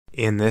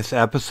In this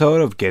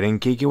episode of Getting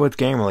Geeky with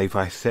Game Relief,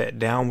 I sit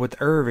down with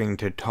Irving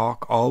to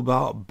talk all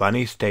about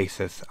Bunny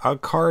Stasis, a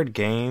card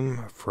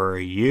game for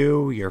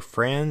you, your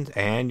friends,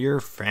 and your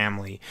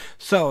family.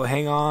 So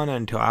hang on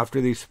until after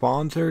these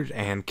sponsors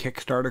and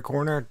Kickstarter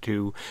Corner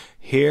to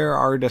hear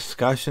our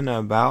discussion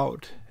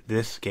about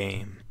this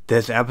game.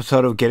 This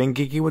episode of Getting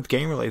Geeky with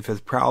Game Relief is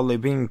proudly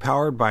being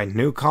powered by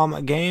New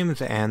Comet Games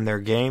and their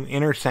game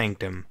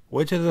Sanctum,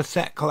 which is a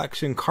set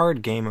collection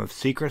card game of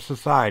secret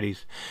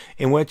societies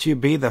in which you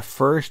be the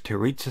first to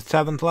reach the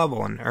 7th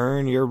level and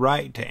earn your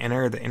right to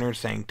enter the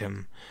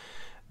Sanctum.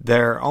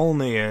 They're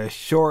only a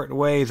short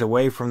ways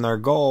away from their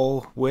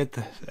goal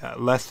with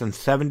less than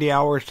 70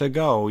 hours to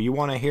go. You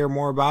want to hear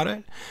more about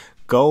it?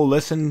 Go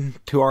listen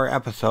to our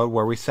episode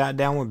where we sat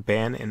down with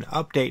Ben in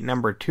update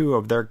number 2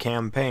 of their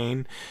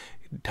campaign,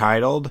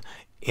 titled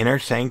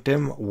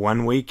Sanctum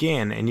 1 week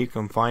in, and you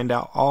can find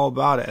out all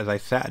about it as I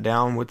sat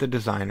down with the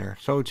designer.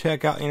 So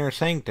check out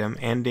Sanctum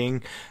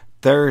ending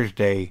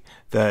Thursday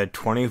the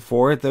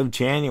 24th of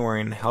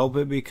January and help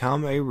it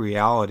become a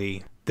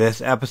reality.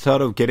 This episode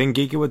of Getting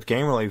Geeky with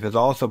Game Relief is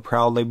also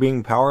proudly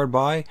being powered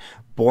by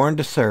Born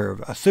to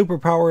Serve, a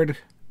superpowered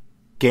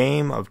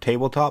game of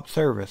tabletop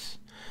service.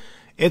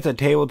 It's a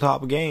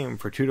tabletop game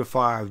for 2 to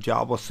 5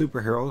 jobless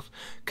superheroes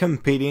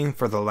competing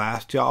for the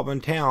last job in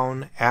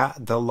town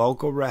at the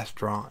local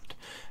restaurant.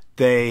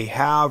 They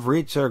have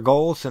reached their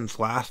goal since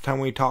last time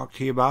we talked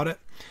to you about it,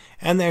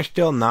 and there's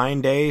still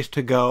 9 days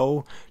to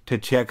go to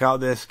check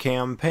out this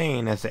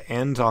campaign as it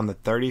ends on the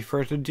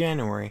 31st of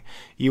January.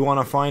 You want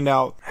to find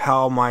out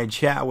how my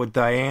chat with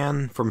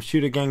Diane from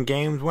Shoot Again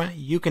Games went?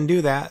 You can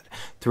do that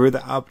through the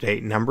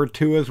update number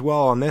 2 as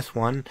well on this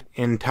one,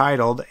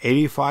 entitled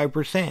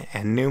 85%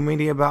 and new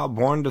media about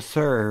Born to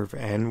Serve,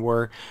 and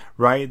we're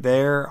right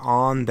there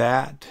on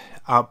that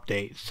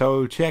update.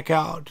 So check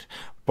out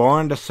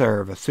Born to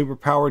Serve, a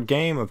superpowered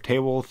game of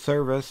table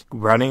service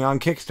running on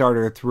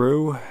Kickstarter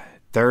through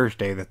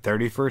Thursday, the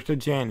 31st of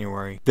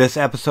January. This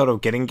episode of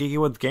Getting Geeky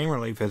with Game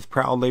Relief is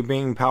proudly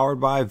being powered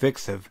by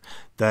VIXIV,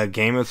 the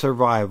game of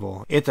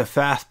survival. It's a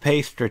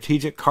fast-paced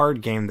strategic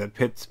card game that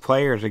pits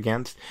players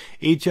against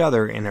each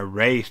other in a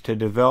race to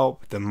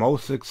develop the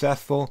most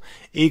successful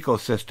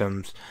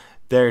ecosystems.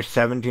 There's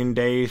 17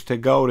 days to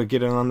go to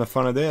get in on the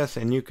fun of this,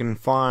 and you can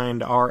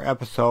find our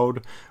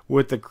episode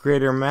with the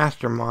creator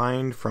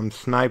mastermind from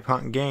Snipe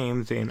Hunt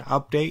Games in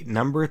update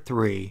number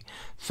 3.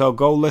 So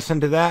go listen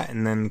to that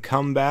and then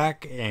come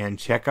back and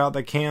check out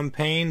the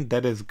campaign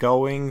that is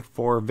going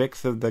for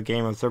VIXIV, the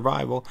game of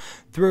survival,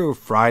 through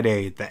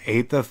Friday, the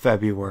 8th of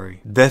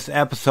February. This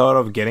episode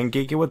of Getting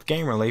Geeky with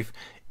Game Relief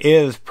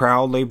is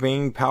proudly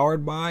being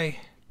powered by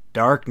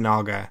Dark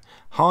Naga,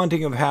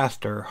 Haunting of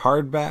Hastur,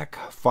 Hardback,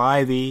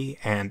 5e,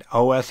 and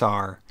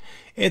OSR.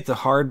 It's a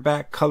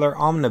hardback color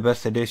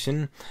omnibus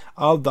edition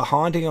of the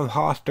Haunting of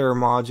Hastur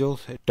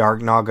modules,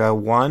 Dark Naga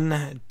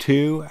 1,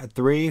 2,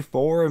 3,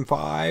 4, and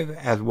 5,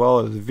 as well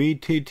as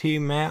VTT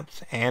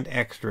maps and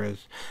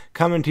extras.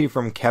 Coming to you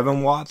from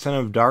Kevin Watson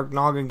of Dark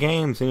Naga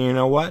Games, and you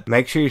know what?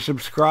 Make sure you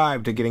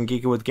subscribe to Getting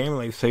Geeky with Game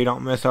Relief so you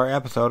don't miss our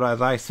episode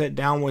as I sit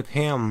down with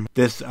him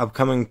this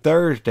upcoming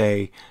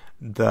Thursday,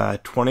 the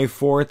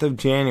 24th of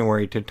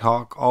January, to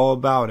talk all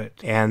about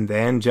it, and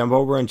then jump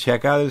over and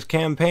check out his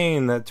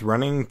campaign that's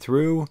running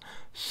through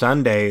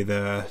Sunday,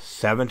 the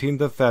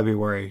 17th of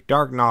February.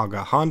 Dark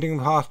Naga,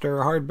 Haunting of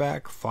Hastur,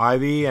 Hardback,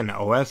 5e, and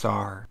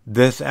OSR.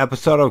 This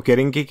episode of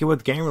Getting Geeky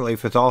with Game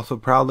Relief is also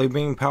proudly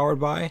being powered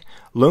by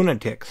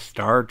LunaTix,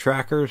 Star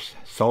Trackers,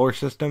 Solar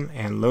System,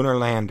 and Lunar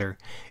Lander.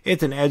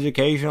 It's an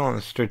educational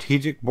and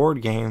strategic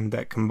board game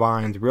that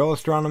combines real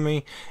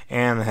astronomy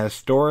and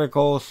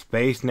historical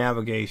space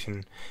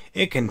navigation.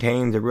 It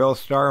contains a real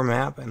star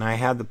map, and I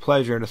had the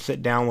pleasure to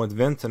sit down with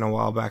Vincent a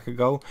while back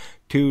ago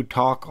to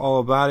talk all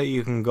about it.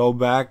 You can go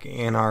back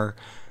in our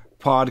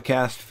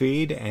podcast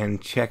feed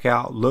and check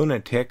out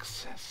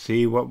LunaTix,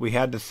 see what we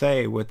had to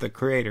say with the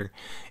creator,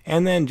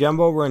 and then jump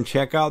over and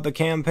check out the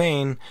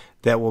campaign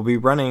that will be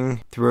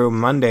running through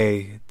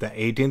Monday, the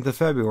 18th of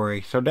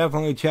February. So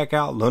definitely check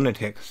out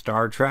LunaTix,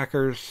 Star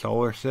Trackers,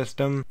 Solar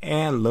System,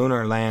 and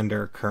Lunar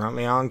Lander,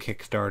 currently on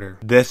Kickstarter.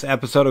 This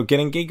episode of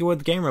Getting Geeky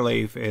with Game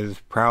Relief is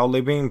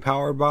proudly being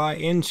powered by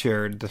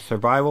INSURED, the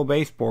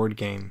survival-based board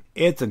game.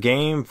 It's a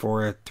game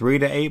for 3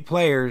 to 8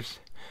 players.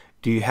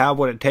 Do you have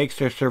what it takes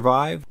to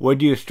survive?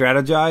 Would you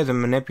strategize and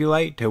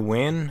manipulate to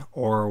win,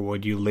 or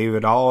would you leave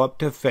it all up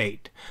to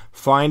fate?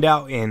 Find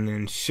out in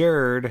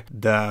INSURED,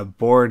 the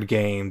board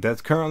game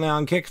that's currently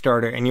on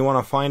Kickstarter, and you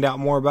want to find out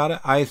more about it?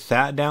 I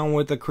sat down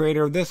with the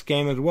creator of this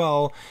game as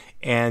well,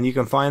 and you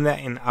can find that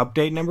in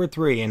update number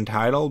 3,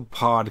 entitled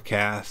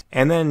Podcast.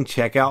 And then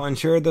check out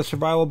INSURED, the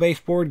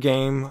survival-based board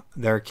game.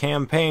 Their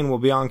campaign will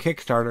be on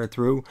Kickstarter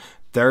through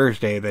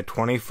Thursday, the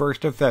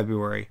 21st of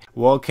February.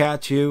 We'll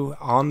catch you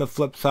on the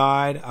flip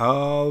side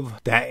of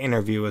that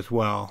interview as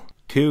well,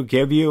 to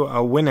give you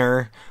a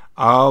winner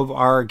of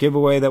our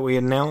giveaway that we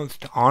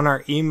announced on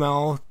our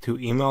email to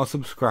email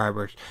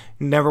subscribers.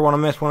 Never want to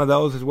miss one of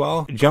those as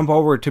well? Jump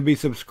over to be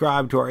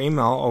subscribed to our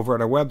email over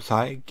at our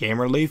website,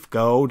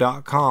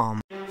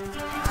 GameReliefGo.com.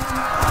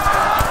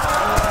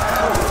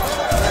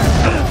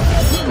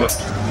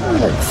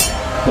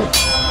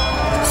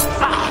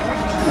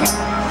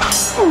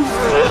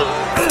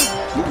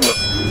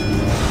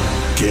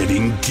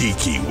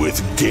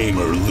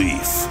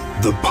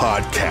 The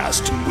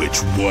podcast in which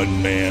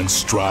one man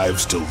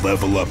strives to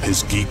level up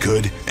his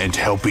geekhood and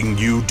helping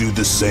you do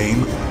the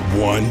same,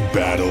 one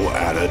battle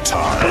at a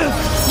time.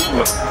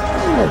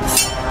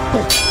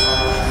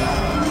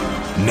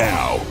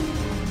 Now,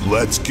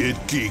 let's get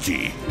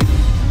geeky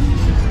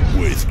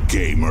with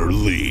Gamer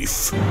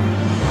Leaf.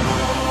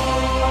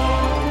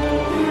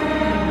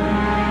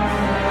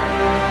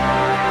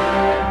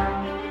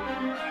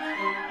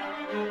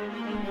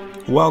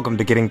 Welcome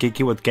to Getting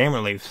Geeky with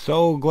Gamer Leaf.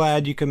 So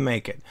glad you can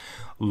make it.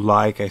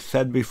 Like I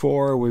said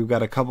before, we've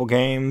got a couple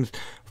games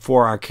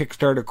for our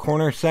Kickstarter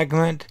Corner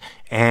segment,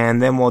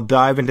 and then we'll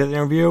dive into the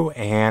interview.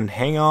 And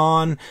hang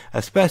on,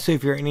 especially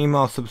if you're an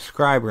email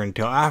subscriber,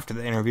 until after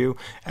the interview,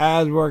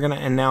 as we're going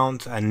to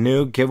announce a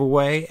new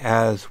giveaway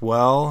as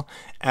well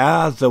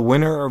as the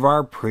winner of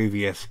our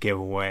previous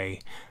giveaway.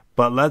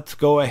 But let's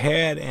go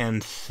ahead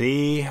and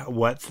see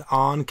what's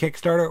on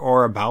Kickstarter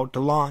or about to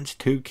launch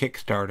to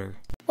Kickstarter.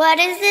 What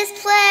is this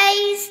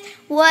place?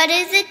 What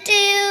is it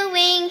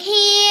doing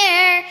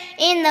here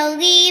in the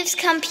Leaf's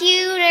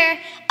computer?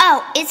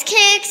 Oh, it's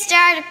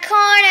Kickstarter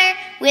Corner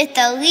with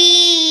the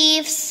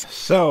Leafs.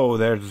 So,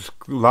 there's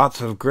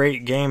lots of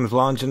great games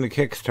launching to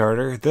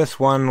Kickstarter. This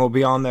one will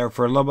be on there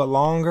for a little bit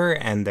longer,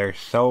 and they're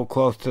so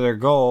close to their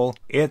goal.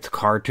 It's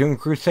Cartoon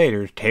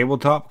Crusaders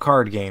tabletop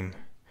card game.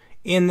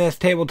 In this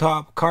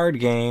tabletop card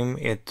game,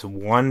 it's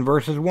 1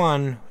 versus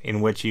 1,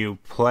 in which you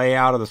play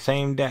out of the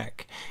same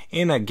deck,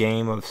 in a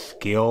game of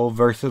skill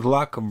versus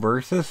luck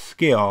versus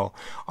skill.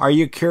 Are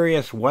you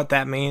curious what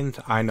that means?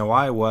 I know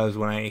I was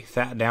when I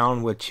sat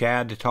down with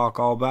Chad to talk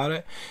all about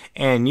it,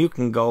 and you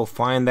can go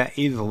find that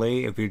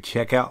easily if you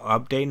check out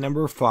update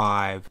number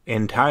 5,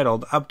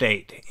 entitled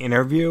Update,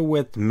 Interview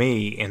with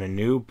Me in a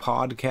New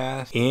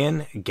Podcast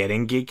in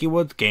Getting Geeky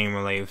with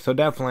Gamer Leaf. So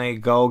definitely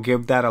go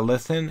give that a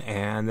listen,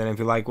 and then if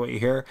you like what you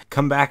hear,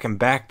 come back and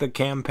back the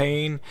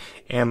campaign,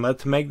 and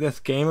let's make this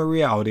game a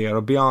reality.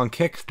 It'll be on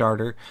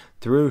Kickstarter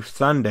through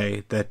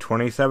Sunday, the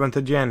 27th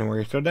of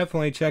January, so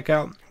definitely check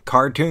out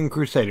Cartoon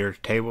Crusaders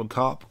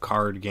tabletop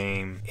card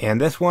game. And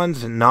this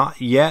one's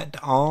not yet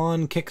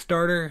on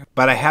Kickstarter,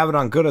 but I have it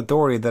on good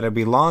authority that it'll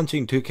be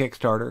launching to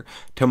Kickstarter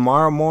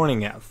tomorrow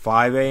morning at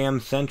 5 a.m.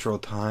 Central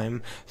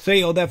Time, so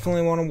you'll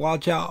definitely want to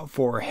watch out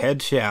for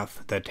Head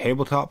Chef, the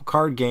tabletop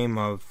card game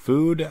of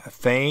food,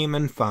 fame,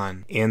 and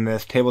fun. In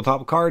this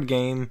tabletop card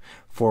game,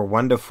 for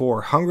 1 to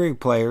 4 hungry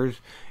players,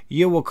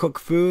 you will cook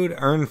food,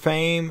 earn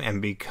fame,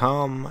 and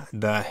become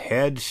the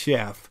head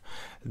chef.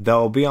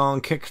 They'll be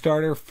on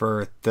Kickstarter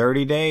for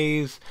 30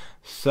 days,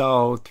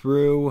 so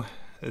through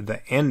the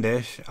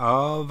endish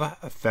of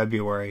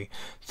February.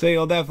 So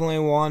you'll definitely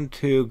want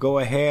to go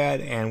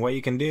ahead, and what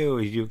you can do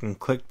is you can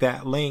click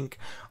that link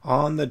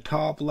on the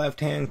top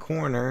left hand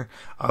corner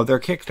of their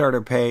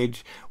Kickstarter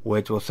page,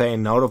 which will say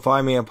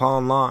notify me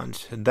upon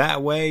launch.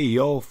 That way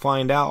you'll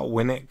find out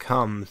when it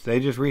comes.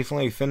 They just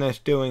recently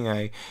finished doing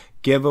a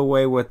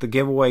giveaway with the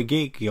Giveaway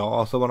Geek. You'll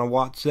also want to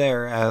watch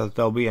there, as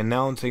they'll be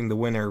announcing the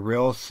winner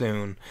real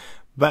soon.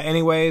 But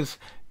anyways,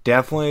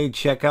 definitely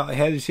check out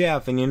Head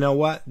Chef. And you know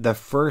what? The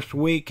first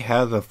week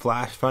has a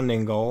flash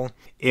funding goal.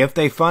 If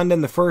they fund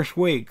in the first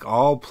week,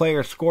 all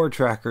player score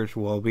trackers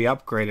will be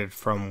upgraded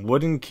from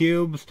wooden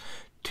cubes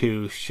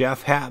to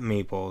chef hat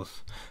meeples.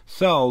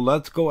 So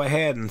let's go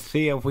ahead and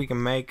see if we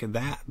can make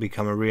that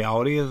become a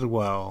reality as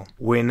well.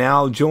 We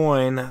now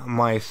join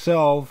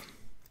myself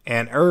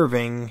and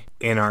Irving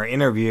in our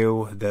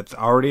interview that's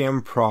already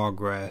in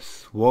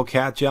progress. We'll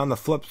catch you on the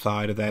flip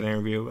side of that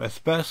interview,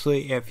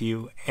 especially if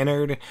you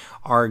entered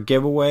our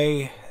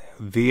giveaway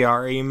via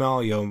our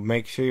email. You'll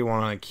make sure you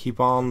want to keep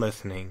on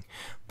listening.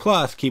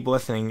 Plus, keep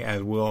listening,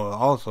 as we'll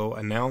also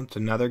announce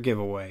another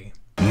giveaway.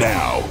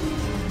 Now,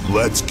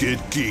 let's get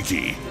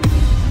geeky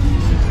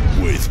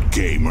with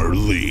Gamer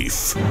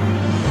Leaf.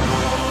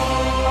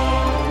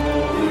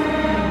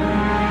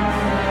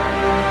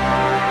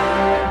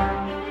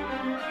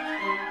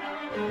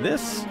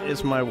 This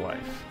is my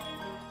wife,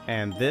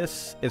 and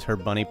this is her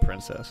bunny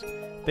princess.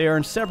 They are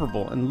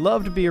inseparable and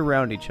love to be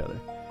around each other.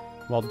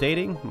 While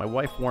dating, my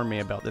wife warned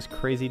me about this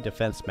crazy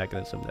defense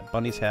mechanism that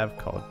bunnies have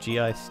called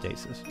GI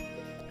stasis.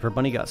 If her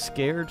bunny got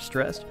scared,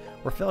 stressed,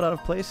 or felt out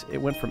of place,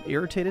 it went from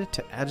irritated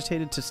to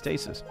agitated to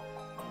stasis.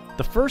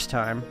 The first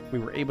time, we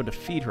were able to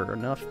feed her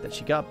enough that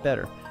she got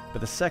better,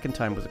 but the second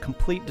time was a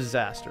complete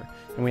disaster,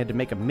 and we had to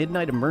make a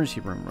midnight emergency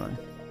room run.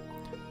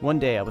 One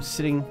day I was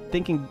sitting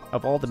thinking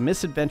of all the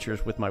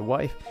misadventures with my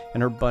wife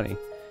and her bunny,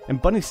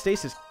 and Bunny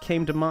Stasis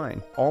came to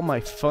mind. All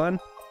my fun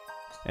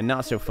and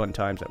not so fun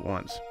times at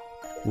once.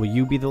 Will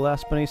you be the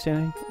last bunny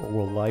standing, or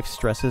will life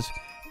stresses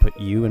put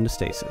you into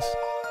stasis?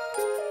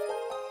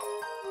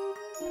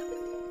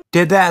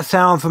 Did that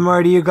sound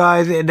familiar to you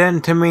guys? It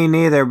didn't to me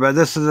neither, but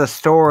this is a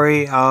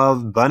story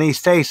of Bunny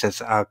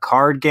Stasis, a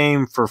card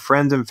game for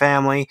friends and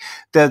family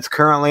that's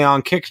currently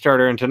on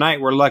Kickstarter. And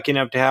tonight we're lucky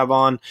enough to have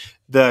on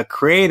the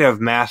creative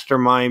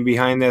mastermind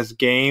behind this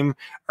game,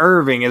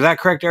 Irving. Is that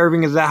correct,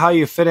 Irving? Is that how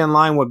you fit in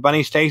line with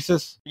Bunny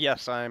Stasis?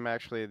 Yes, I'm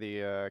actually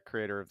the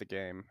creator of the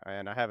game,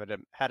 and I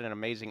had an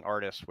amazing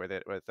artist with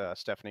it, with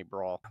Stephanie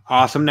Brawl.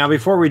 Awesome. Now,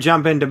 before we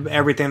jump into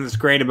everything that's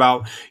great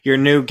about your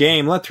new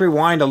game, let's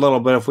rewind a little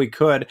bit if we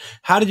could.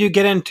 How did you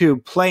get into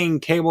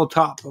playing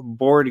tabletop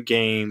board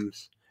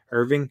games,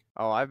 Irving?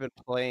 Oh, I've been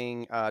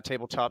playing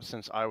tabletop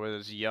since I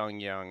was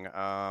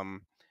young.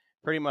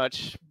 Pretty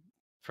much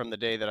from the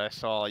day that I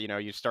saw,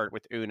 you start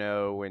with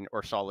Uno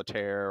or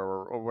Solitaire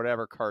or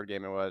whatever card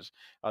game it was.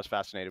 I was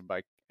fascinated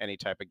by any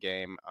type of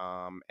game.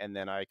 And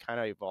then I kind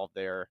of evolved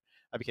there.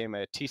 I became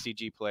a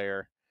TCG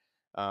player.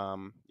 I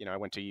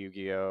went to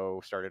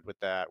Yu-Gi-Oh, started with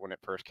that when it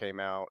first came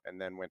out, and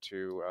then went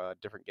to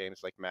different games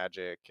like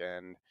Magic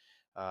and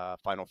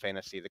Final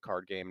Fantasy, the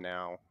card game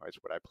now, is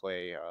what I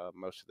play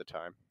most of the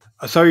time.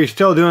 So you're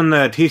still doing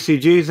the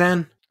TCGs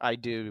then? I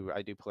do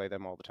play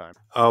them all the time.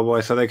 Oh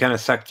boy, so they kind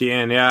of sucked you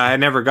in. Yeah, I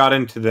never got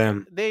into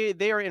them. They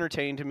are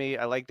entertaining to me.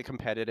 I like the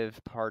competitive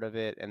part of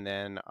it, and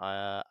then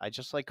I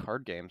just like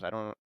card games.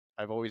 I've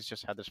always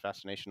just had this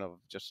fascination of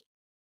just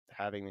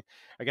having,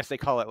 I guess they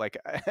call it like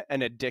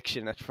an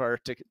addiction as far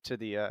to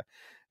the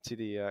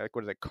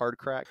what is it, card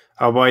crack?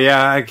 Oh boy,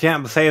 yeah, I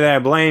can't say that I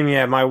blame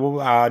you.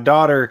 My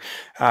daughter,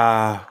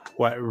 opened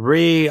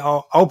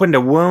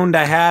a wound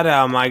I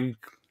had.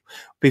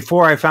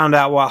 Before I found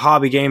out what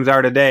hobby games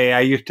are today,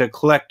 I used to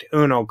collect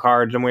Uno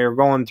cards, and we were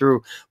going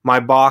through my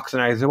box,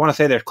 and I want to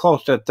say there's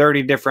close to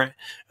 30 different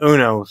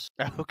Unos.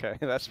 Okay,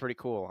 that's pretty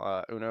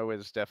cool. Uno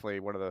is definitely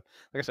one of the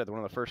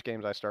first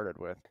games I started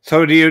with.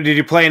 So did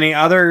you play any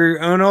other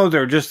Unos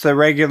or just the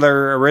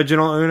regular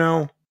original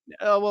Uno?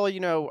 Well,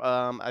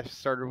 I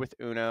started with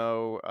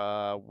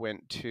Uno,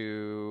 went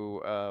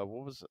to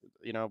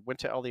went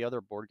to all the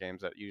other board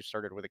games that you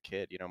started with a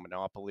kid,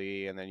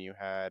 Monopoly, and then you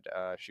had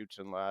Chutes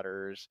and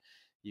Ladders.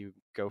 You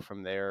go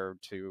from there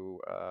to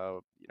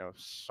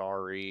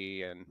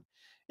Sorry, and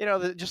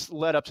just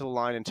led up to the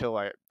line until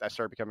I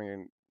started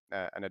becoming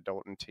an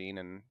adult and teen,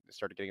 and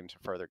started getting into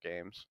further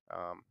games.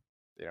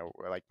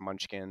 Like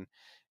Munchkin,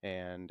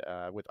 and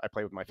I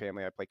play with my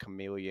family. I play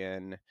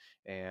Chameleon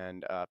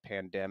and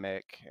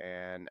Pandemic,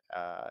 and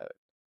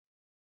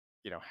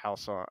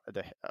House on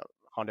the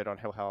Haunted on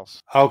Hill House.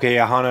 Okay,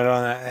 yeah, Haunted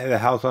on the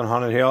House on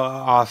Haunted Hill,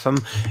 awesome.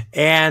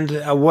 And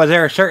was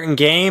there a certain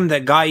game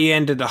that got you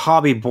into the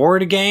hobby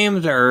board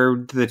games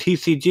or the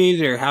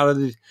TCGs, or how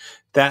did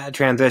that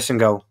transition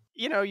go?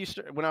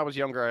 When I was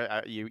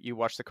younger, you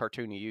watched the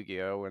cartoon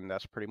Yu-Gi-Oh, and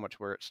that's pretty much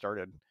where it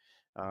started.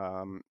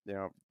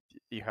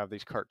 You have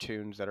these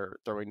cartoons that are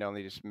throwing down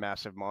these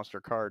massive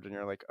monster cards, and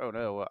you're like, oh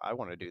no, I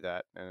want to do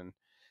that. And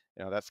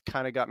that's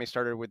kind of got me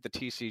started with the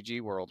TCG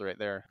world right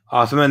there.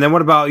 Awesome. And then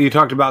what about, you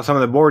talked about some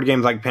of the board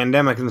games like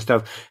Pandemic and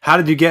stuff. How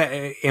did you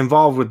get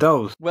involved with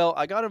those? Well,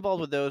 I got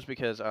involved with those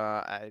because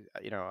I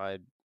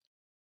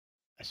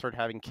started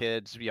having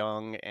kids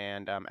young,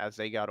 and as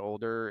they got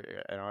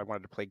older, I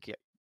wanted to play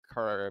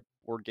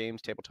board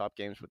games, tabletop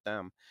games with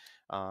them.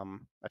 I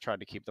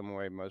tried to keep them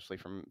away mostly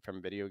from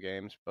video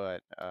games,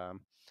 but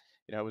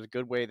it was a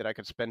good way that I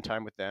could spend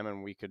time with them,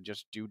 and we could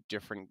just do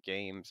different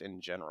games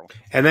in general.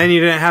 And then you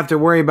didn't have to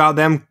worry about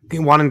them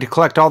wanting to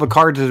collect all the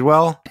cards as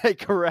well?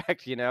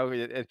 Correct.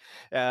 The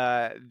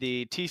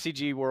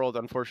TCG world,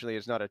 unfortunately,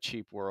 is not a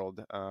cheap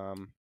world.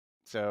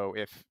 So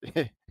if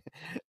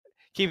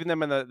keeping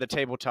them in the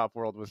tabletop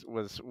world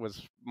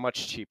was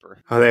much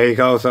cheaper. Oh, there you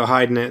go. So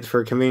hiding it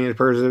for convenience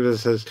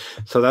purposes.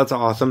 So that's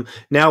awesome.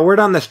 Now, word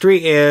on the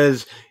street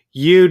is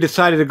you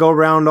decided to go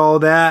around all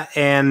that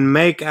and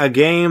make a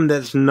game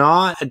that's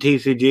not a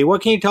TCG.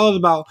 What can you tell us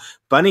about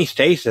Bunny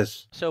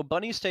Stasis? So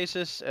Bunny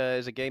Stasis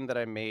is a game that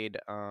I made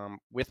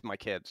with my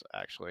kids,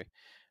 actually.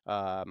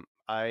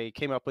 I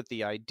came up with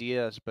the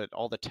ideas, but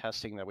all the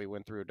testing that we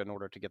went through in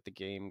order to get the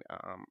game,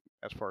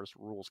 as far as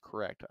rules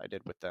correct, I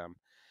did with them.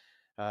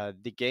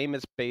 The game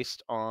is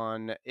based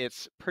on,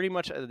 it's pretty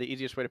much the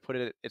easiest way to put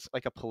it, it's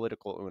like a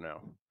political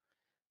Uno.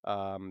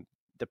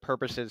 The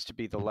purpose is to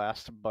be the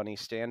last bunny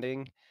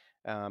standing,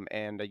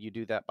 and you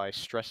do that by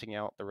stressing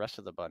out the rest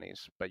of the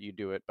bunnies, but you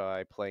do it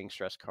by playing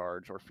stress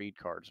cards or feed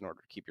cards in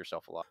order to keep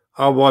yourself alive.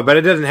 Oh boy, but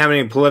it doesn't have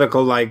any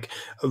political, like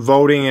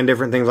voting and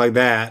different things like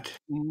that.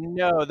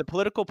 No, the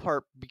political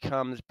part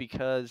becomes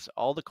because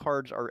all the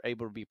cards are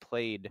able to be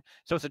played.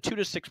 So it's a 2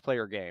 to 6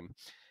 player game.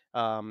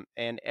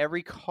 And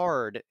every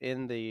card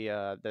in the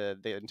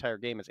entire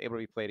game is able to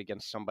be played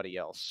against somebody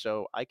else.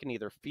 So I can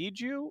either feed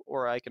you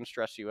or I can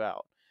stress you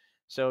out.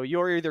 So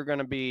you're either going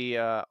to be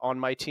on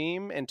my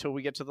team until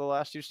we get to the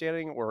last two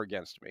standing, or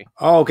against me.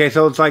 Oh, okay.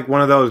 So it's like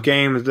one of those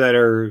games that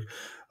are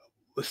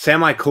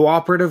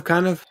semi-cooperative,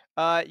 kind of?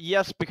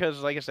 Yes,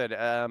 because like I said,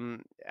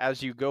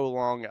 as you go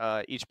along,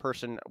 each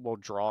person will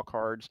draw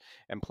cards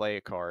and play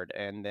a card,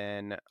 and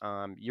then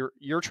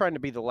you're trying to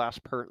be the last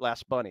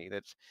bunny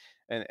that's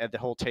at the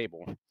whole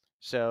table.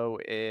 So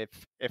if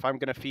I'm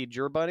going to feed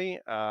your bunny,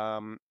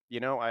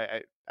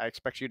 I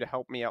expect you to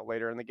help me out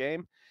later in the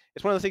game.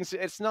 It's one of the things.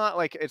 It's not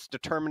like it's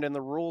determined in the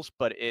rules,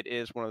 but it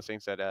is one of the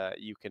things that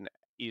you can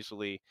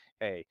easily,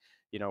 hey,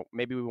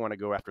 maybe we want to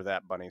go after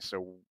that bunny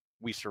so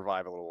we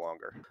survive a little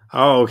longer.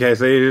 Oh, okay.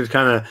 So you just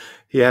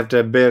you have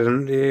to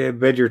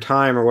bid your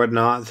time or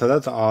whatnot. So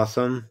that's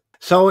awesome.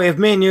 So if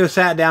me and you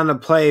sat down to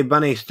play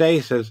Bunny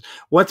Stasis,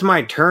 what's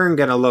my turn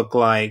gonna look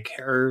like?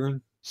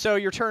 So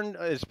your turn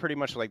is pretty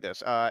much like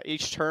this.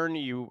 Each turn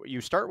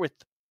you start with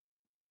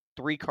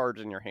 3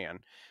 cards in your hand.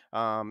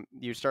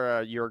 You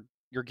start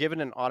you're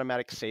given an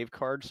automatic save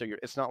card, so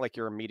it's not like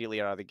you're immediately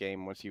out of the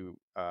game once you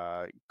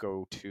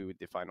go to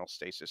the final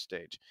stasis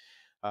stage.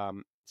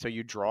 So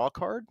you draw a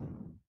card,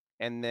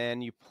 and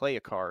then you play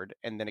a card,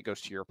 and then it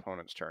goes to your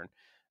opponent's turn.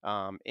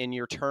 In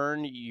your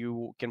turn,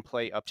 you can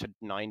play up to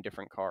 9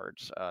 different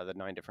cards. The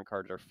 9 different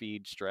cards are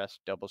feed, stress,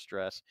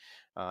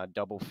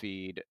 double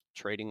feed,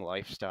 trading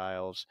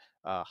lifestyles,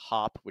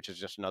 hop, which is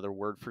just another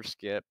word for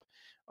skip,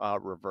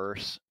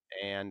 reverse,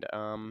 and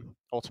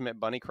ultimate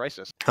bunny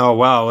crisis. Oh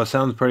wow, that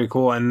sounds pretty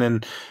cool. And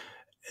then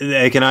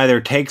they can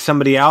either take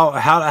somebody out.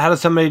 How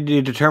does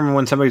somebody determine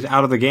when somebody's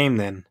out of the game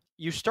then?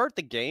 You start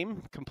the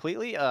game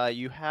completely.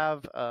 You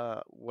have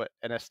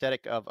an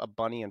aesthetic of a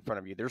bunny in front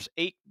of you. There's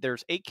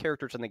 8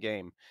 characters in the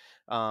game.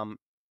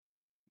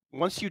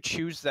 Once you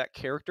choose that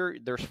character,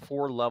 there's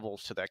 4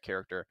 levels to that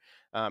character,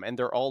 and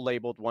they're all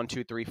labeled 1,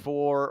 2, 3,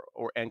 4,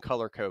 and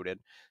color coded.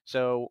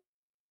 So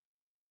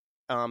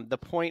the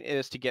point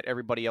is to get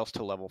everybody else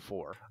to level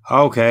 4.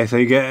 Okay, so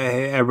you get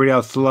everybody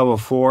else to level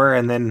 4,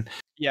 and then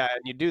yeah,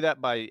 and you do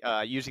that by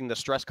using the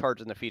stress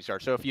cards and the feed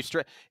cards. So if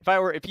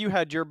you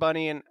had your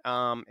bunny and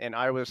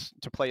I was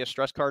to play a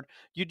stress card,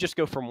 you'd just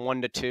go from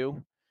 1 to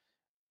 2.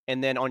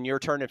 And then on your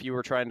turn, if you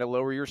were trying to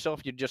lower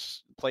yourself, you'd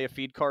just play a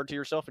feed card to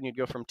yourself, and you'd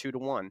go from 2 to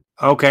 1.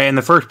 Okay, and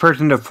the first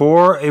person to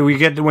 4,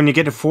 when you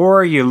get to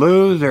 4, you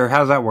lose, or how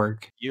does that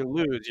work? You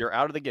lose. You're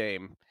out of the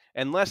game.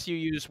 Unless you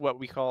use what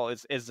we call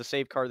is the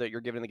save card that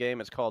you're given the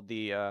game. It's called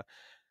the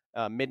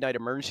Midnight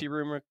Emergency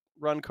Room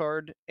Run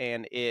card,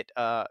 and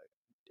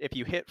if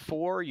you hit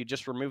 4, you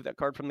just remove that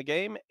card from the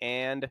game,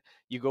 and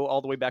you go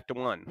all the way back to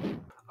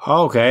 1.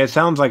 Okay, it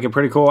sounds like it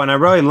pretty cool, and I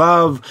really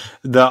love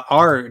the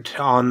art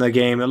on the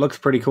game. It looks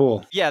pretty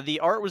cool. Yeah,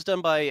 the art was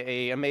done by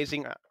a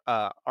amazing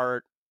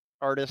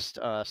artist,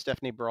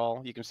 Stephanie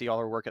Brawl. You can see all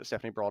her work at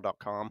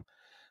stephaniebrawl.com,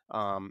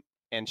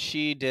 and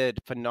she did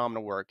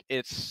phenomenal work.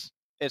 It's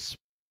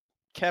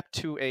kept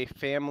to a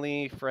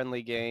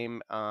family-friendly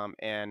game,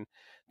 and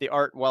the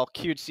art, while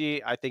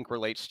cutesy, I think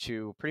relates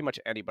to pretty much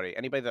anybody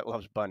that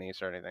loves bunnies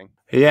or anything.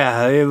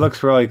 Yeah, it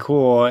looks really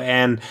cool.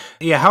 And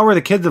yeah, how were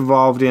the kids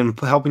involved in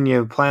helping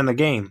you plan the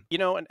game?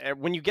 And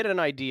when you get an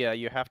idea,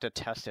 you have to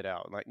test it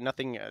out. Like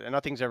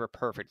nothing's ever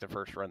perfect the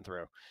first run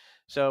through.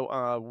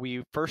 So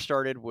we first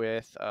started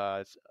with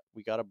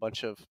we got a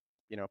bunch of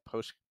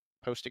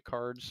post-it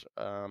cards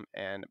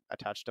and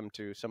attached them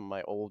to some of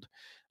my old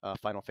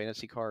Final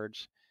Fantasy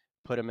cards,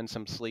 put them in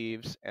some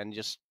sleeves, and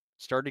just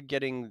started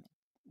getting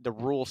the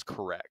rules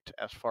correct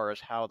as far as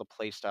how the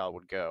play style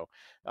would go.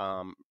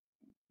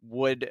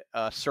 Would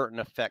certain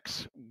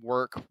effects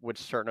work? Would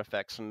certain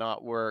effects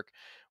not work?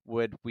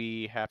 Would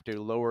we have to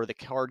lower the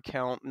card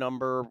count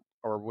number,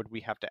 or would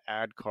we have to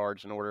add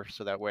cards in order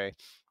so that way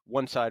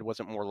one side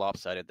wasn't more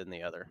lopsided than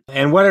the other?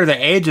 And what are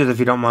the ages, if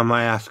you don't mind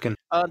my asking?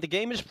 The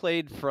game is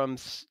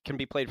can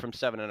be played from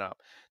 7 and up.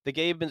 The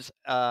game is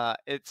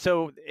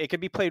so it can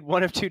be played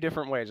one of 2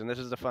 different ways, and this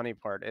is the funny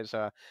part. It's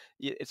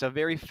a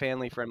very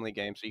family-friendly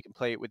game, so you can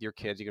play it with your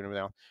kids. You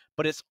can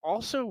but it's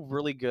also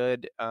really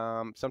good.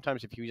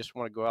 Sometimes if you just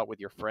want to go out with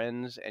your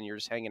friends and you're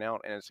just hanging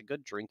out, and it's a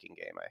good drinking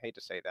game. I hate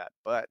to say that,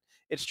 but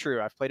it's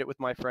true. I've played it with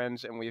my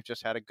friends, and we've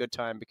just had a good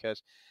time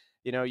because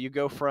you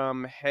go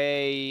from,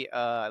 hey,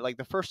 like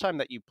the first time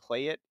that you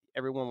play it,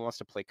 everyone wants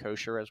to play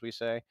kosher, as we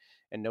say,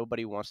 and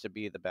nobody wants to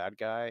be the bad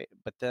guy.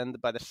 But then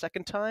by the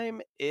second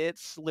time,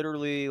 it's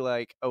literally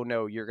like, oh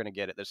no, you're going to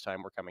get it this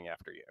time. We're coming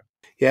after you.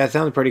 Yeah, it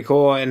sounds pretty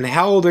cool. And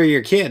how old are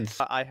your kids?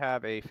 I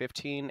have a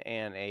 15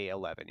 and a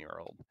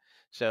 11-year-old.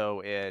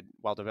 So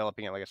while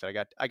developing it, like I said,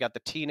 I got the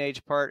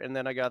teenage part, and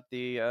then I got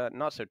the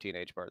not so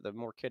teenage part, the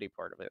more kiddie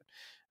part of it,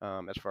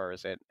 as far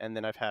as it. And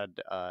then I've had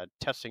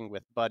testing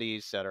with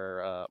buddies that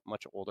are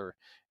much older,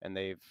 and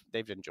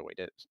they've enjoyed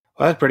it.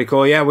 Well, that's pretty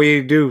cool. Yeah,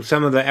 we do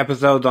some of the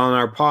episodes on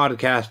our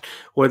podcast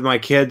with my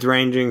kids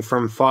ranging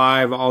from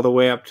 5 all the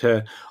way up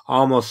to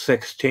almost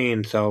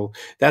 16. So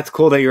that's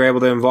cool that you're able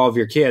to involve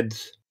your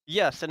kids.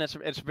 Yes, and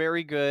it's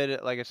very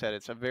good. Like I said,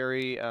 it's a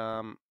very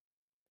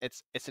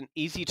it's an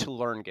easy to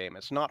learn game.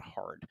 It's not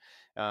hard.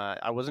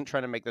 I wasn't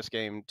trying to make this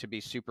game to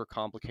be super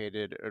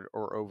complicated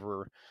or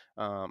over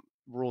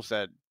rules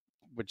that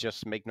would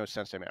just make no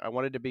sense to me. I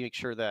wanted to make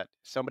sure that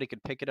somebody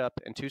could pick it up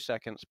in 2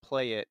 seconds,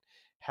 play it,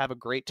 have a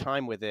great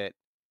time with it,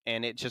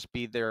 and it just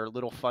be their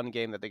little fun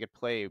game that they could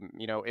play,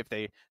 if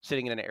they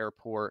sitting in an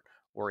airport,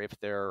 or if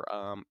they're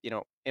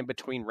in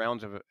between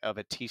rounds of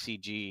a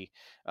TCG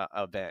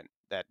event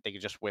that they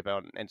could just whip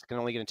out, and it's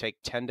only going to take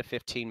 10 to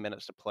 15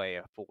 minutes to play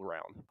a full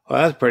round.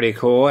 Well, that's pretty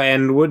cool.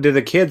 And did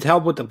the kids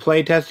help with the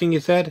play testing, you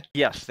said?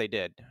 Yes, they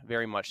did.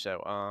 Very much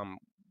so.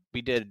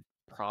 We did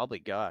probably,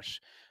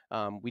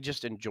 We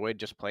just enjoyed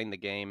just playing the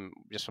game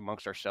just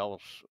amongst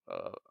ourselves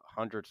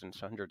hundreds and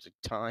hundreds of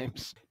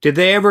times. Did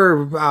they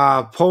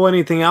ever pull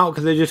anything out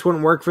because it just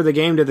wouldn't work for the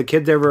game? Did the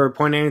kids ever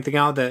point anything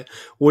out that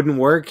wouldn't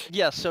work?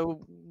 Yeah,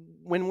 so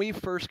when we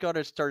first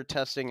started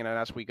testing, and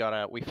as we got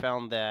out, we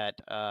found that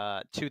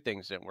two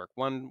things didn't work.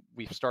 One,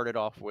 we started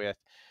off with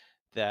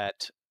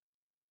that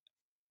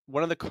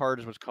one of the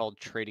cards was called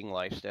Trading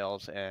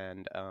Lifestyles,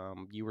 and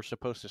you were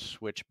supposed to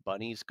switch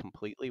bunnies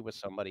completely with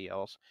somebody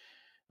else.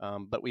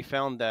 But we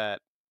found that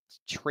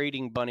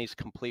trading bunnies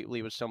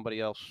completely with somebody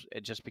else,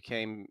 it just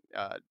became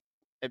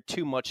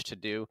too much to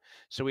do.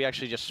 So we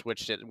actually just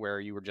switched it where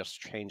you were just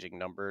changing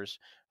numbers.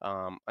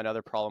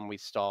 Another problem we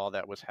saw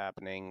that was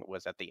happening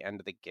was at the end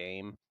of the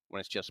game when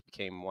it just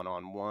became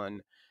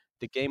one-on-one.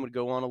 The game would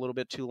go on a little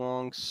bit too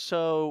long,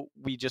 so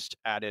we just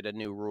added a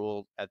new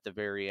rule at the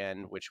very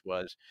end, which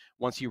was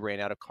once you ran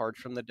out of cards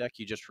from the deck,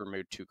 you just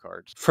removed 2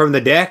 cards. From the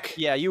deck?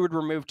 Yeah, you would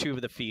remove 2 of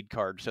the feed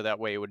cards, so that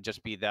way it would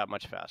just be that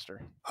much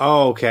faster.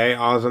 Oh, okay,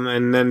 awesome.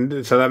 And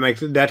then, so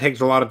that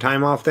takes a lot of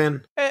time off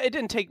then? It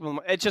didn't take,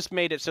 it just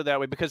made it so that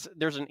way, because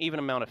there's an even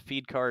amount of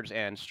feed cards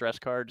and stress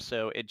cards,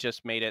 so it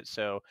just made it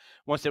so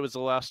once it was the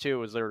last 2, it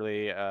was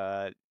literally,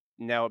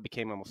 now it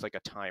became almost like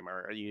a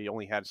timer. You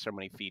only had so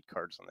many feed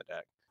cards on the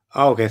deck.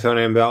 Oh, okay, so an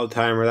inbuilt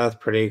timer, that's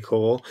pretty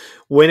cool.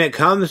 When it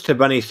comes to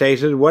Bunny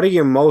Stasis, what are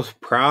you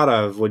most proud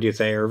of, would you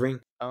say, Irving?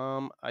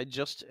 I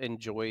just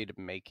enjoyed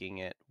making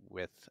it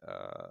with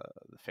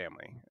the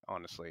family,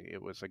 honestly.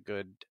 It was a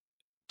good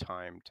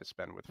time to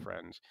spend with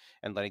friends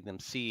and letting them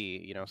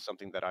see,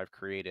 something that I've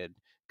created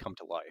come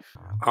to life.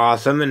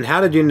 Awesome. And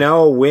how did you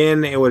know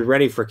when it was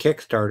ready for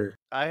Kickstarter?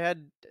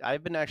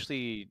 I've been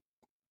actually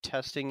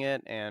testing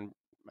it and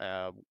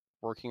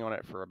working on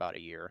it for about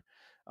a year.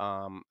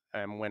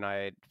 And when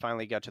I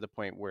finally got to the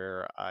point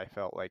where I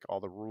felt like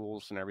all the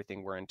rules and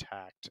everything were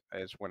intact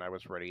is when I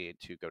was ready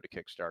to go to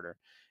Kickstarter.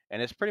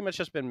 And it's pretty much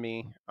just been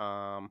me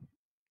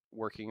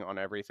working on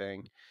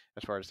everything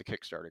as far as the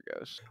Kickstarter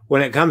goes.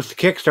 When it comes to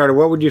Kickstarter,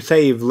 what would you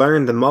say you've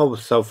learned the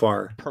most so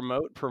far?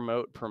 Promote.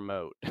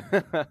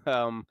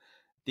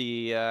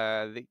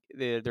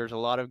 There's a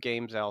lot of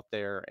games out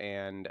there,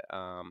 and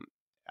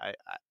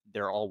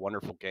they're all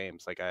wonderful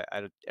games. Like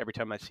every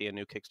time I see a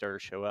new Kickstarter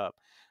show up,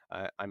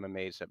 I'm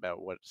amazed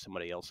about what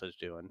somebody else is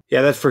doing.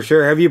 Yeah, that's for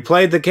sure. Have you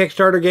played the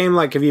Kickstarter game?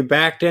 Like, have you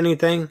backed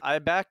anything? I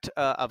backed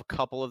a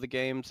couple of the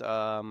games.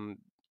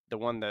 The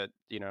one that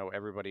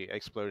everybody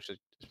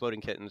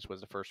Exploding Kittens was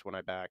the first one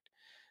I backed,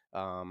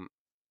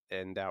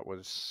 and that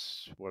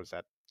was what was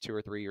that 2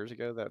 or 3 years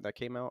ago that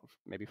came out,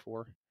 maybe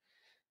 4.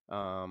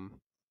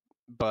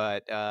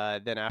 But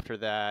then after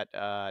that,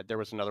 there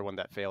was another one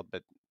that failed,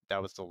 but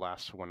that was the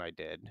last one I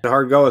did.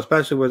 Hard go,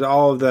 especially with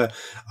all of the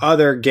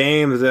other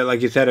games that,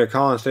 like you said, are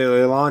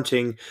constantly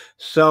launching.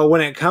 So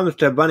when it comes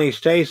to Bunny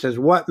Stasis,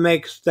 what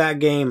makes that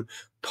game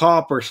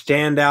pop or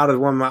stand out as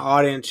one my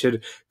audience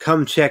should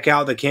come check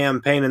out the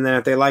campaign, and then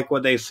if they like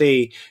what they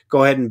see,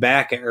 go ahead and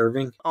back it,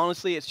 Irving?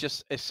 Honestly, it's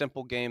just a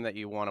simple game that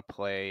you want to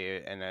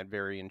play and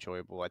very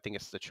enjoyable. I think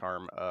it's the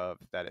charm of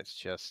that. It's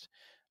just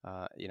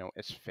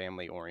it's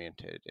family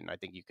oriented, and I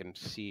think you can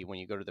see when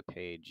you go to the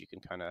page, you can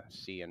kind of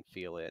see and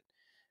feel it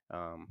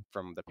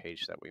from the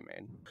page that we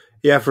made.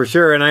 Yeah, for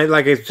sure. And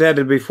like I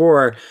said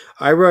before,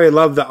 I really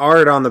love the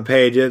art on the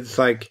page. It's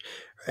like,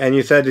 and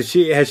you said, has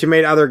she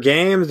made other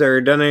games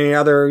or done any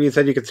other? You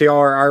said you could see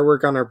all her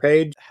artwork on her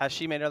page. Has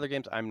she made other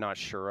games? I'm not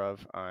sure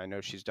of. I know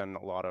she's done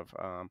a lot of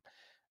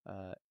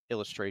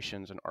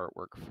illustrations and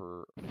artwork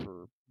for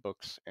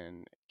books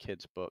and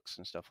kids' books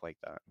and stuff like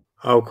that.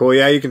 Oh, cool!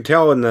 Yeah, you can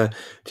tell in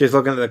just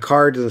looking at the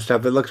cards and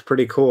stuff. It looks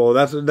pretty cool.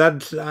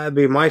 That'd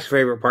be my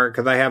favorite part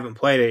because I haven't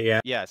played it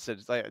yet. Yes,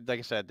 it's like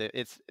I said,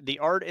 it's the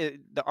art.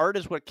 The art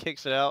is what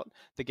kicks it out.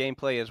 The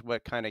gameplay is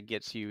what kind of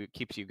keeps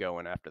you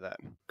going after that.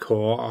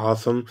 Cool,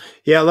 awesome.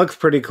 Yeah, it looks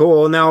pretty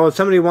cool. Now, if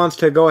somebody wants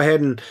to go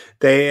ahead and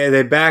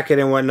they back it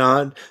and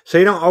whatnot, so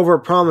you don't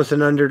overpromise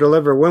and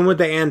underdeliver, when would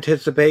they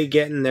anticipate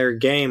getting their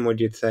game? Would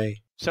you say?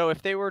 So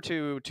if they were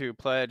to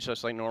pledge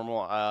just like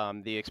normal,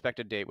 the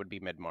expected date would be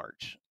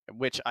mid-March,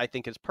 which I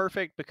think is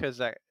perfect because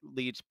that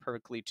leads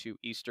perfectly to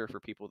Easter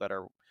for people that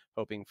are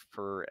hoping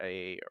for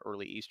a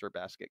early Easter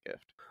basket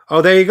gift.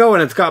 Oh, there you go,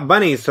 and it's got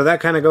bunnies, so that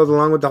kind of goes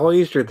along with the whole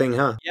Easter thing,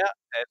 huh? Yeah,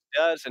 it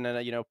does. And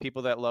then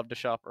people that love to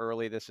shop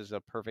early, this is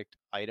a perfect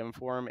item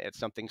for them. It's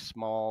something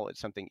small, it's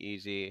something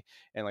easy,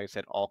 and like I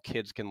said, all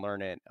kids can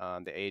learn it.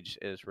 The age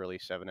is really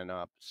 7 and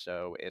up,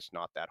 so it's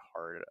not that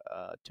hard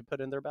to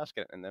put in their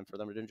basket and then for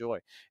them to enjoy.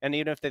 And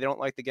even if they don't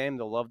like the game,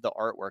 they'll love the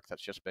artwork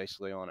that's just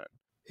basically on it.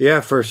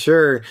 Yeah, for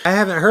sure. I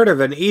haven't heard of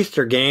an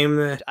Easter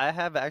game. I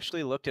have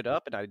actually looked it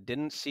up, and I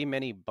didn't see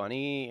many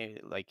bunny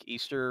like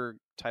Easter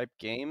type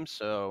games.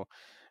 So,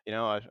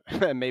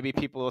 maybe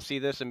people will see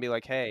this and be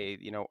like, "Hey,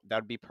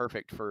 that'd be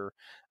perfect for,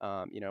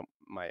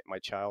 my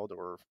child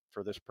or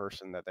for this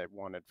person that they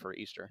wanted for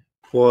Easter."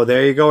 Well,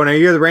 there you go. And are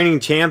you the reigning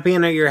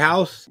champion at your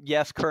house?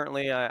 Yes,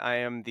 currently I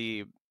am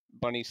the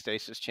Bunny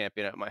Stasis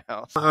champion at my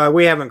house.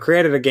 We haven't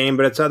created a game,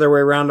 but it's the other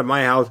way around at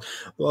my house.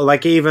 Well,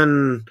 like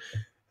even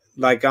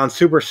like on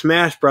Super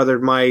Smash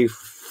Brothers, my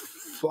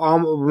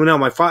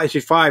no,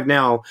 she's 5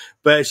 now,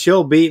 but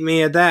she'll beat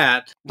me at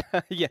that.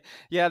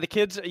 yeah. The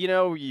kids,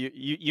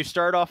 you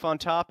start off on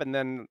top, and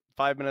then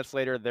 5 minutes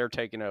later they're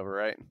taking over,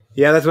 right?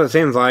 Yeah, that's what it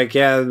seems like.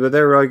 Yeah, but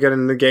they're really good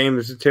in the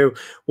games too.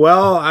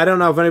 Well, I don't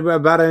know if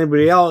about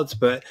anybody else,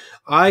 but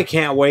I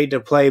can't wait to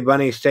play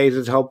Bunny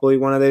Stasis. Hopefully,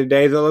 one of these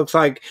days. It looks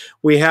like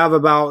we have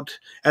about,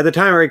 at the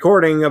time of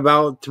recording,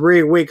 about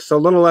 3 weeks, so a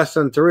little less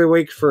than 3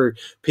 weeks for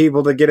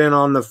people to get in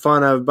on the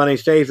fun of Bunny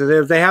Stasis.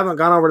 If they haven't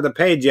gone over to the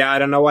page yet, I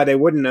don't know why they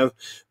wouldn't have.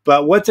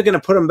 But what's it going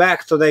to put them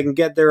back so they can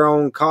get their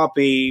own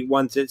copy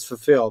once it's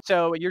fulfilled?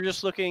 So you're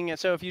just looking at,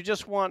 so if you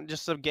just want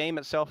just the game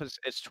itself, it's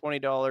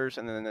 $20,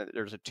 and then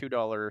there's a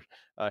 $2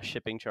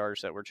 shipping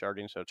charge that we're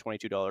charging. So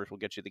 $22 will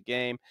get you the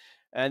game.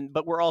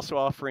 But we're also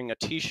offering a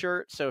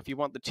t-shirt. So if you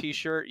want the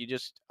t-shirt, you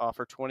just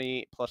offer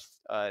 20 plus,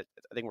 I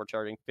think we're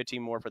charging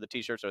 15 more for the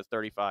t-shirt. So it's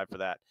 35 for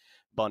that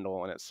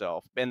bundle in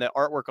itself. And the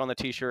artwork on the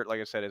t-shirt, like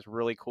I said, is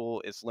really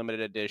cool. It's limited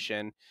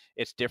edition.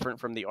 It's different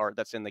from the art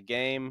that's in the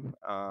game.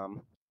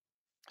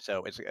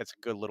 So it's a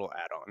good little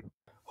add-on.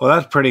 Well,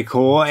 that's pretty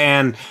cool.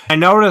 And I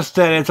noticed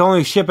that it's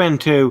only shipping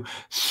to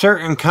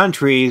certain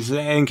countries.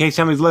 In case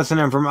somebody's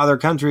listening from other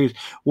countries,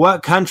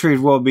 what countries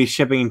will it be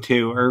shipping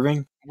to,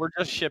 Irving? We're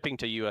just shipping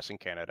to U.S. and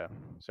Canada,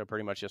 so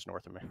pretty much just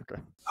North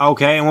America.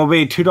 Okay, and will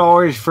be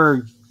 $2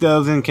 for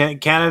those in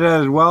Canada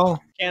as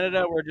well?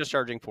 Canada, we're just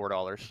charging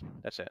 $4.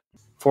 That's it.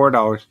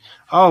 $4.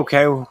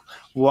 Okay,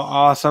 well,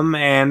 awesome.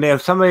 And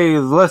if somebody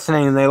is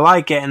listening and they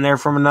like it and they're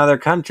from another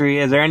country,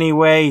 is there any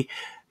way...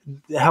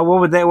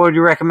 what would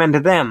you recommend to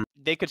them?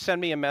 They could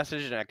send me a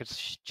message, and I could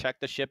check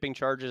the shipping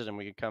charges, and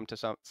we could come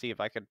to see if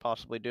I could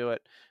possibly do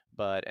it.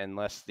 But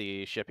unless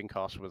the shipping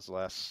cost was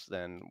less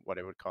than what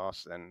it would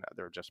cost, then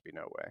there would just be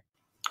no way.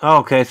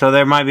 Okay, so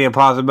there might be a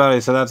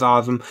possibility, so that's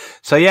awesome.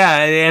 So yeah,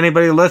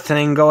 anybody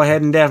listening, go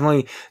ahead and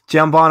definitely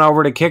jump on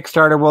over to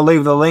Kickstarter. We'll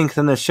leave the links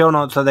in the show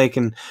notes so they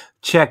can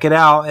check it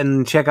out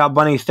and check out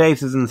Bunny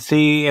Stasis and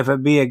see if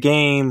it be a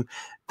game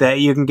that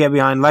you can get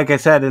behind, like I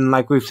said, and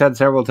like we've said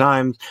several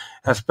times,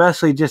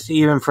 especially just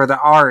even for the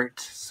art.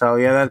 So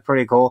yeah, that's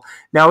pretty cool.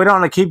 Now, we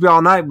don't want to keep you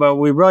all night, but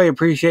we really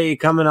appreciate you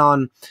coming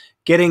on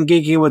Getting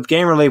Geeky with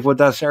Game Relief with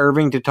us,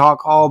 Irving, to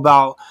talk all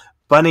about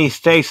Bunny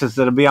Stasis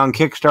that'll be on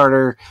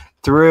Kickstarter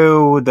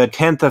through the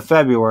 10th of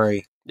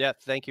February. Yeah,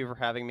 thank you for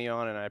having me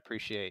on, and I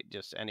appreciate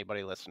just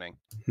anybody listening.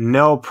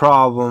 No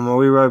problem.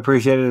 We really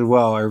appreciate it as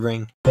well,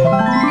 Irving.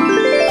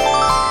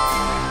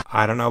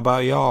 I don't know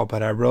about y'all,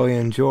 but I really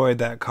enjoyed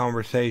that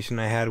conversation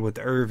I had with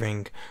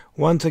Irving.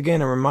 Once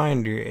again, a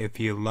reminder, if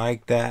you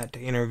like that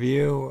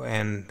interview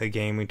and the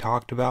game we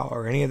talked about,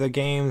 or any of the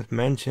games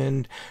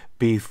mentioned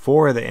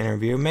before the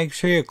interview, make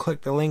sure you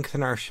click the links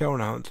in our show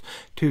notes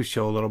to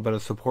show a little bit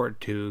of support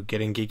to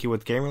Getting Geeky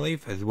with Game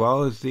Relief, as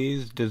well as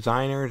these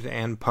designers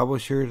and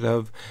publishers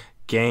of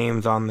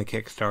games on the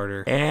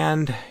Kickstarter.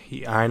 And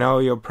I know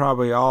you're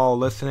probably all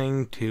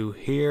listening to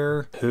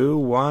hear who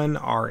won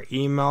our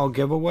email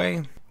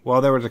giveaway. Well,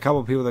 there was a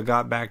couple people that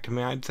got back to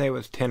me. I'd say it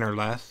was 10 or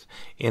less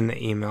in the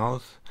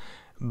emails.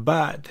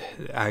 But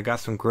I got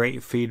some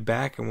great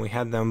feedback, and we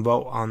had them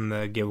vote on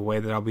the giveaway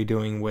that I'll be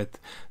doing with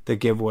the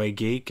Giveaway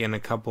Geek and a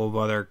couple of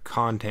other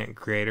content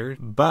creators.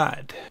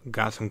 But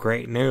got some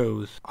great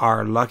news.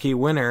 Our lucky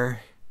winner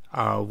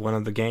of one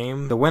of the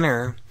games, the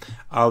winner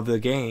of the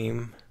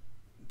game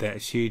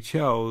that she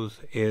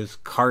chose is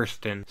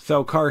Karsten.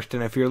 So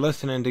Karsten, if you're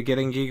listening to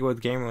Getting Geeky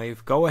with Game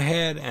Relief, go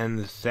ahead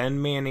and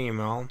send me an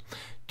email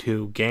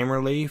to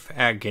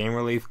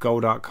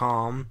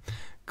gamerelief@gamereliefgo.com.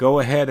 Go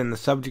ahead in the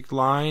subject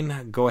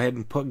line, go ahead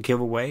and put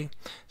giveaway.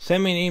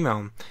 Send me an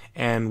email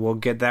and we'll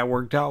get that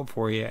worked out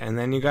for you. And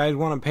then you guys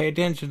want to pay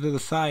attention to the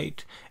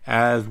site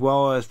as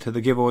well as to the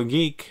Giveaway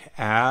Geek,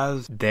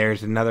 as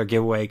there's another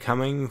giveaway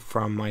coming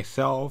from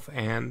myself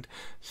and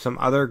some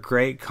other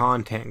great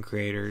content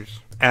creators,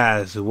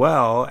 as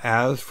well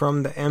as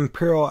from the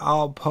Imperial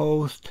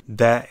Outpost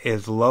that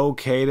is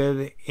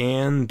located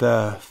in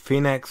the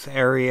Phoenix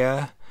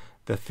area,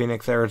 the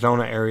Phoenix,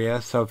 Arizona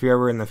area. So if you're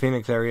ever in the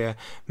Phoenix area,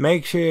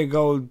 make sure you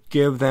go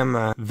give them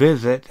a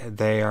visit.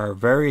 They are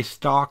very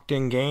stocked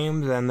in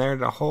games, and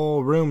there's a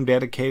whole room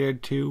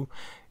dedicated to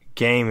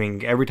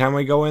gaming. Every time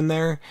we go in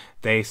there,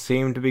 they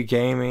seem to be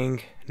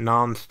gaming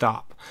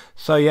non-stop.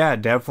 So yeah,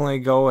 definitely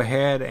go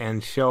ahead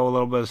and show a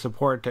little bit of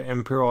support to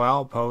Imperial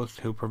Outpost,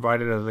 who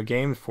provided us the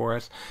games for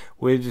us.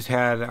 We just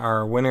had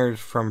our winners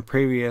from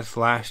previous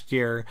last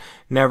year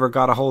never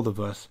got a hold of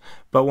us.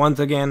 But once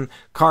again,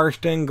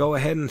 Karsten, go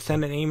ahead and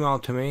send an email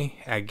to me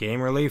at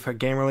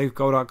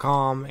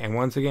gamerelief@gamereliefgo.com. And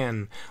once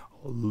again,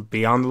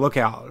 be on the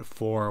lookout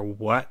for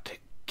what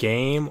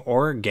game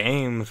or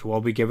games we'll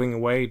be giving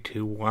away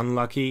to one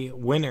lucky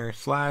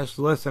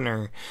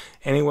winner/listener.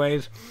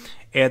 Anyways,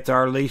 it's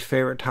our least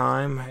favorite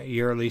time,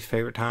 your least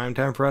favorite time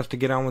for us to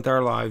get on with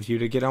our lives, you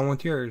to get on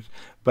with yours.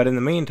 But in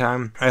the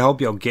meantime, I hope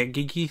you'll get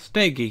geeky,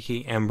 stay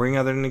geeky, and bring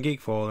other than the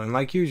geekful. And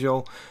like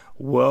usual,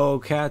 we'll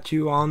catch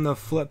you on the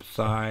flip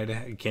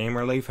side. Game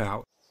Relief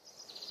out.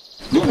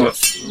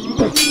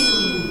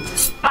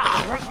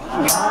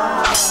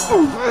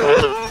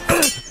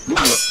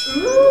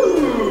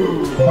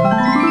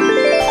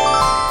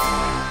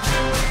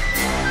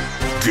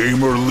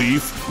 Gamer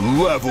Leaf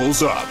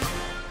levels up.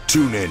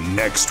 Tune in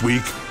next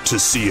week to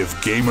see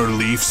if Gamer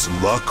Leaf's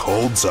luck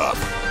holds up.